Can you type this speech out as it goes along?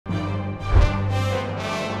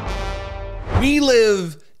We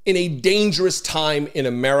live in a dangerous time in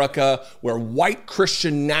America where white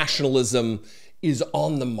Christian nationalism is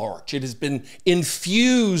on the march. It has been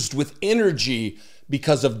infused with energy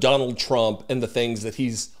because of Donald Trump and the things that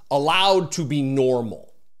he's allowed to be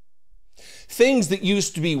normal. Things that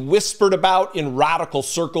used to be whispered about in radical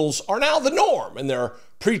circles are now the norm, and they're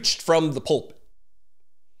preached from the pulpit.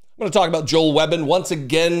 I'm going to talk about Joel Webbon once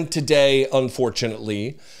again today,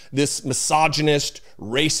 unfortunately, this misogynist,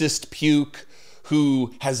 racist puke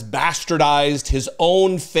who has bastardized his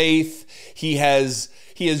own faith. He has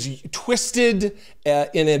twisted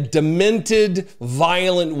in a demented,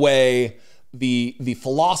 violent way the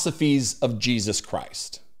philosophies of Jesus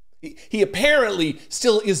Christ. He apparently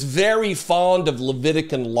still is very fond of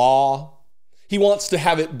Levitican law. He wants to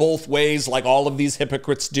have it both ways, like all of these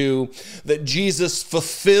hypocrites do, that Jesus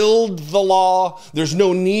fulfilled the law. There's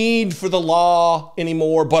no need for the law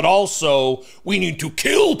anymore, but also we need to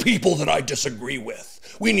kill people that I disagree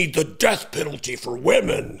with. We need the death penalty for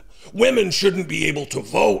women. Women shouldn't be able to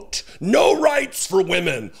vote. No rights for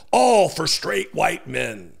women, all for straight white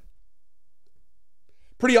men.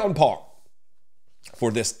 Pretty on par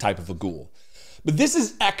for this type of a ghoul. But this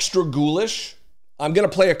is extra ghoulish. I'm going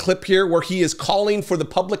to play a clip here where he is calling for the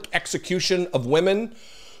public execution of women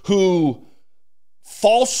who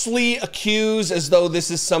falsely accuse, as though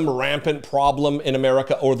this is some rampant problem in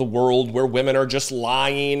America or the world, where women are just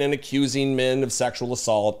lying and accusing men of sexual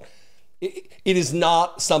assault. It is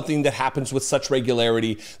not something that happens with such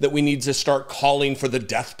regularity that we need to start calling for the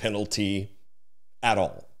death penalty at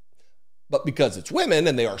all. But because it's women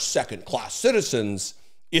and they are second-class citizens,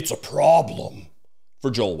 it's a problem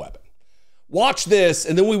for Joel Webbon. Watch this,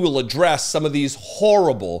 and then we will address some of these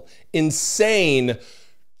horrible, insane,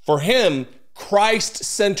 for him,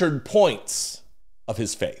 Christ-centered points of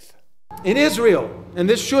his faith. In Israel, and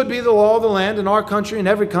this should be the law of the land in our country and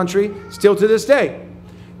every country still to this day,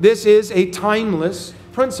 this is a timeless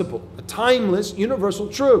principle, a timeless universal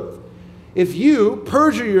truth. If you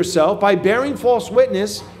perjure yourself by bearing false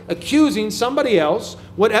witness, accusing somebody else,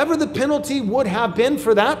 whatever the penalty would have been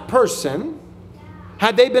for that person,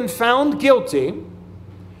 had they been found guilty,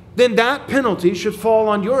 then that penalty should fall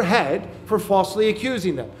on your head for falsely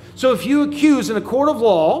accusing them. So if you accuse in a court of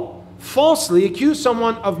law, falsely accuse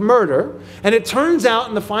someone of murder, and it turns out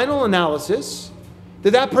in the final analysis that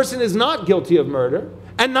that person is not guilty of murder,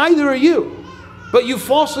 and neither are you, but you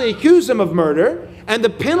falsely accuse them of murder, and the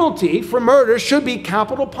penalty for murder should be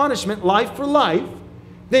capital punishment, life for life,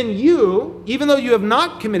 then you, even though you have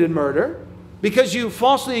not committed murder, because you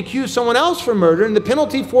falsely accused someone else for murder, and the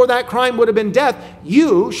penalty for that crime would have been death,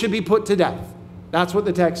 you should be put to death. That's what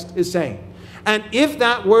the text is saying. And if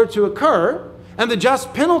that were to occur, and the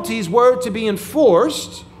just penalties were to be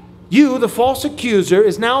enforced, you, the false accuser,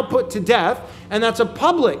 is now put to death, and that's a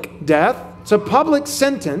public death. It's a public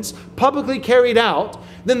sentence, publicly carried out.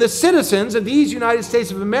 Then the citizens of these United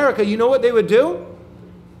States of America, you know what they would do?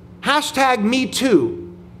 Hashtag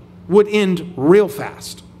MeToo would end real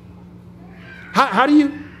fast. How do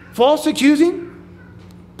you, false accusing?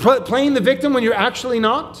 Playing the victim when you're actually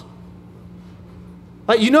not?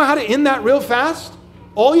 Like, you know how to end that real fast?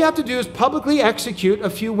 All you have to do is publicly execute a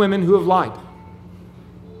few women who have lied.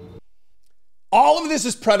 All of this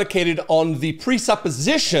is predicated on the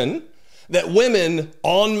presupposition that women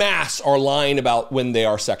en masse are lying about when they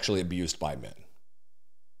are sexually abused by men.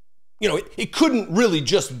 You know, it couldn't really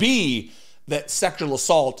just be that sexual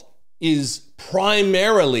assault is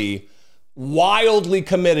primarily wildly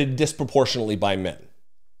committed disproportionately by men.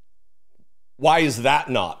 Why is that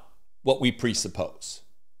not what we presuppose?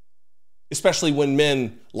 Especially when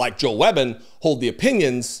men like Joel Webbon hold the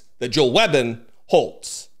opinions that Joel Webbon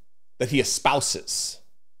holds, that he espouses.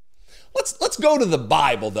 Let's go to the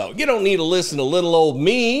Bible, though. You don't need to listen to little old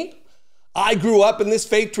me. I grew up in this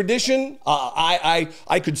faith tradition.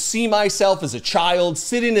 I could see myself as a child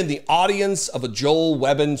sitting in the audience of a Joel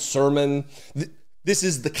Webbon sermon. This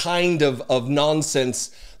is the kind of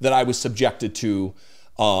nonsense that I was subjected to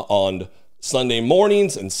on Sunday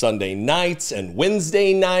mornings and Sunday nights and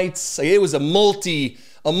Wednesday nights. It was a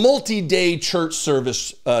multi-day church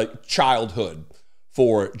service childhood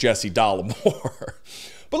for Jesse Dollemore.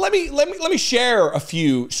 But let me share a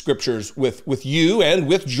few scriptures with you and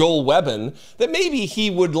with Joel Webbon that maybe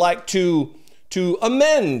he would like to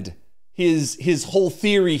amend his whole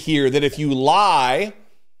theory here, that if you lie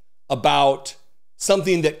about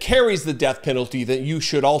something that carries the death penalty, that you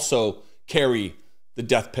should also carry the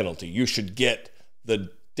death penalty. You should get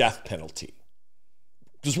the death penalty.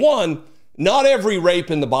 Because one, not every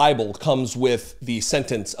rape in the Bible comes with the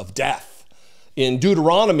sentence of death. In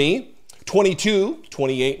Deuteronomy 22,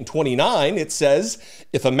 28, and 29, it says,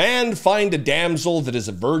 if a man find a damsel that is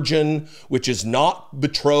a virgin, which is not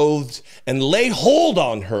betrothed, and lay hold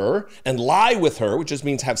on her, and lie with her, which just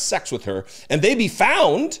means have sex with her, and they be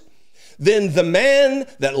found, then the man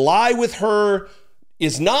that lie with her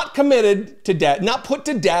is not committed to death, not put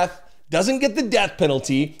to death, doesn't get the death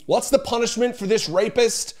penalty. What's the punishment for this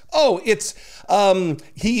rapist? Oh, it's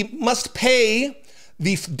he must pay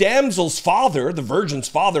the damsel's father, the virgin's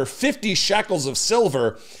father, 50 shekels of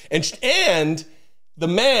silver, and the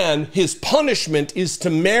man, his punishment is to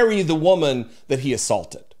marry the woman that he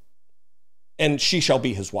assaulted, and she shall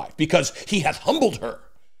be his wife, because he hath humbled her.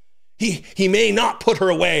 He may not put her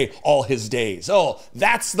away all his days. Oh,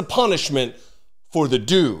 that's the punishment for the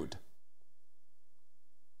dude.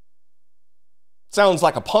 Sounds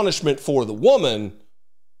like a punishment for the woman,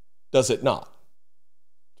 does it not?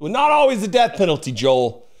 Well, not always the death penalty,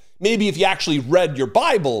 Joel. Maybe if you actually read your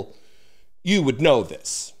Bible, you would know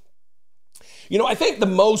this. You know, I think the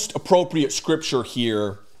most appropriate scripture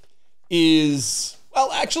here is,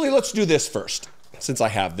 well, actually, let's do this first, since I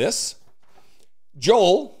have this.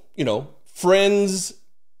 Joel, you know, friends,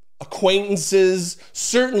 acquaintances,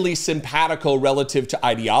 certainly simpatico relative to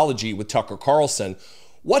ideology with Tucker Carlson.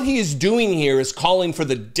 What he is doing here is calling for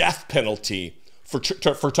the death penalty for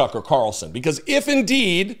Tucker Carlson, because if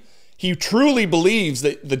indeed he truly believes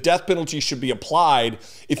that the death penalty should be applied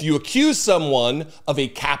if you accuse someone of a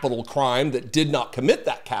capital crime that did not commit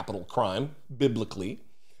that capital crime biblically,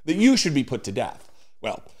 that you should be put to death.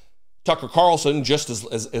 Well, Tucker Carlson, just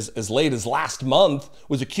as late as last month,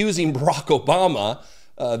 was accusing Barack Obama,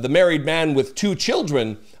 the married man with 2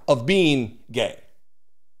 children, of being gay.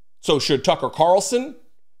 So should Tucker Carlson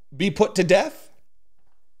be put to death?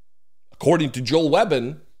 According to Joel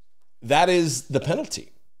Webbon, that is the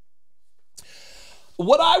penalty.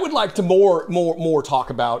 What I would like to more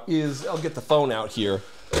talk about is, I'll get the phone out here,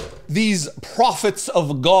 these prophets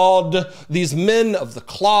of God, these men of the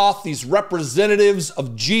cloth, these representatives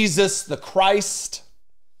of Jesus the Christ,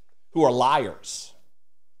 who are liars.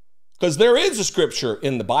 Because there is a scripture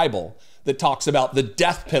in the Bible that talks about the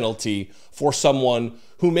death penalty for someone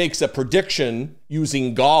who makes a prediction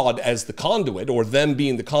using God as the conduit, or them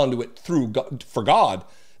being the conduit through God, for God,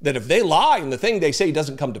 that if they lie and the thing they say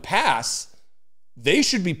doesn't come to pass, they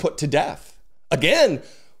should be put to death. Again,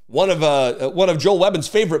 one of Joel Webbon's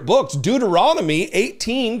favorite books, Deuteronomy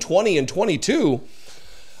 18, 20, and 22.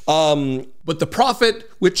 But the prophet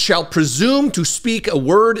which shall presume to speak a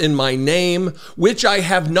word in my name, which I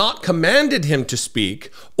have not commanded him to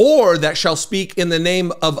speak, or that shall speak in the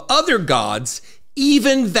name of other gods,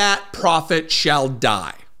 even that prophet shall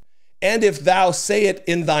die. And if thou say it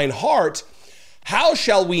in thine heart, how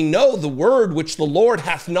shall we know the word which the Lord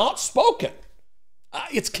hath not spoken?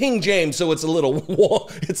 It's King James, so it's a little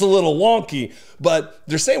wonky, but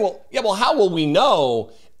they're saying, well, how will we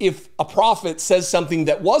know if a prophet says something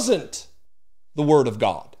that wasn't the word of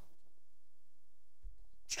God?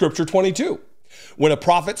 Scripture 22. When a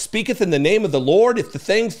prophet speaketh in the name of the Lord, if the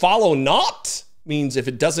thing follow not, means if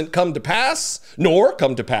it doesn't come to pass, nor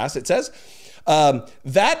come to pass, it says,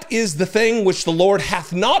 that is the thing which the Lord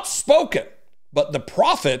hath not spoken, but the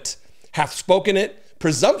prophet hath spoken it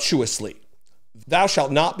presumptuously. Thou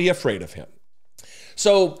shalt not be afraid of him.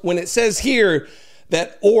 So when it says here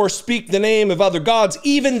that, or speak the name of other gods,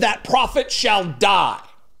 even that prophet shall die.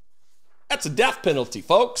 That's a death penalty,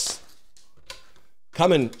 folks.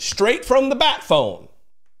 Coming straight from the bat phone.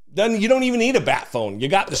 You don't even need a bat phone. You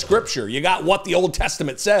got the scripture. You got what the Old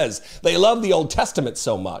Testament says. They love the Old Testament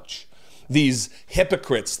so much. These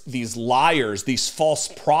hypocrites, these liars, these false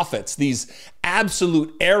prophets, these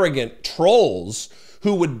absolute arrogant trolls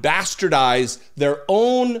who would bastardize their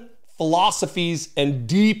own philosophies and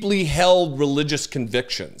deeply held religious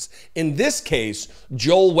convictions. In this case,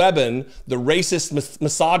 Joel Webbon, the racist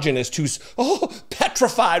misogynist who's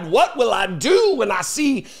petrified, what will I do when I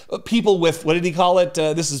see people with, what did he call it?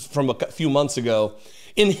 This is from a few months ago.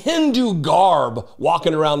 In Hindu garb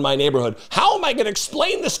walking around my neighborhood. How am I going to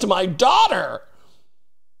explain this to my daughter?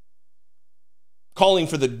 Calling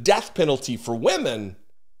for the death penalty for women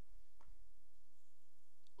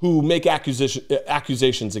who make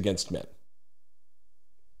accusations against men.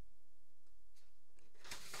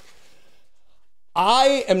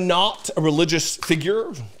 I am not a religious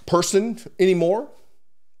person anymore.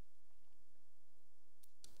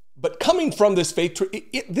 But coming from this faith,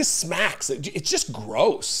 this smacks. It's just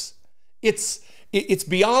gross. It's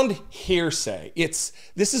beyond hearsay.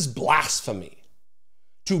 This is blasphemy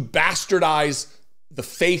to bastardize the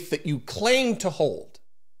faith that you claim to hold.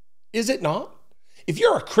 Is it not? If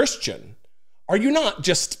you're a Christian, are you not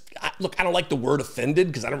just, look, I don't like the word offended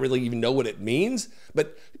because I don't really even know what it means,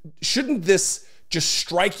 but shouldn't this just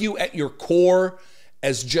strike you at your core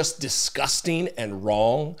as just disgusting and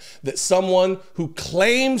wrong? That someone who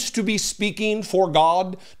claims to be speaking for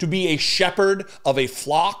God, to be a shepherd of a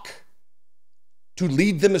flock, to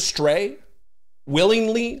lead them astray,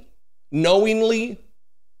 willingly, knowingly.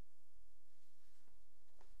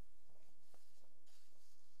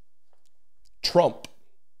 Trump,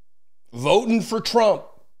 voting for Trump,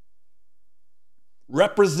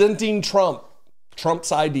 representing Trump,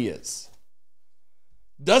 Trump's ideas,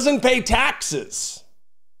 doesn't pay taxes,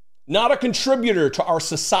 not a contributor to our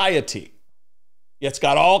society, yet's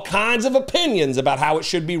got all kinds of opinions about how it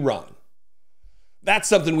should be run. That's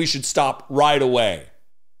something we should stop right away.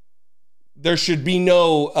 There should be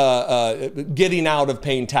no getting out of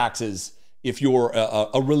paying taxes if you're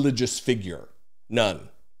a religious figure. None.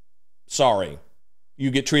 Sorry.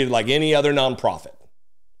 You get treated like any other nonprofit.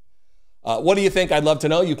 What do you think? I'd love to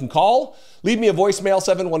know. You can call. Leave me a voicemail,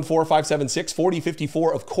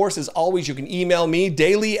 714-576-4054. Of course, as always, you can email me,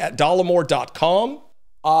 daily@dollemore.com.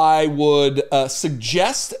 I would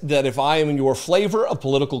suggest that if I am in your flavor of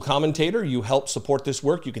political commentator, you help support this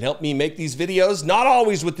work. You can help me make these videos, not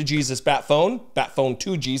always with the Jesus bat phone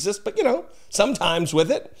to Jesus, but sometimes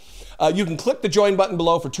with it. You can click the join button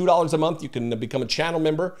below for $2 a month. You can become a channel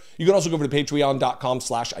member. You can also go over to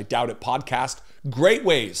patreon.com/IDoubtItPodcast. Great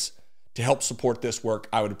ways to help support this work.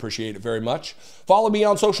 I would appreciate it very much. Follow me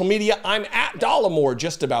on social media. I'm at Dollemore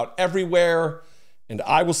just about everywhere. And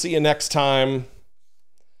I will see you next time.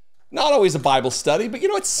 Not always a Bible study, but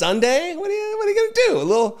it's Sunday. What are you going to do? A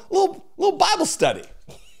little Bible study.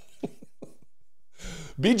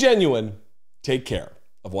 Be genuine. Take care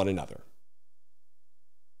of one another.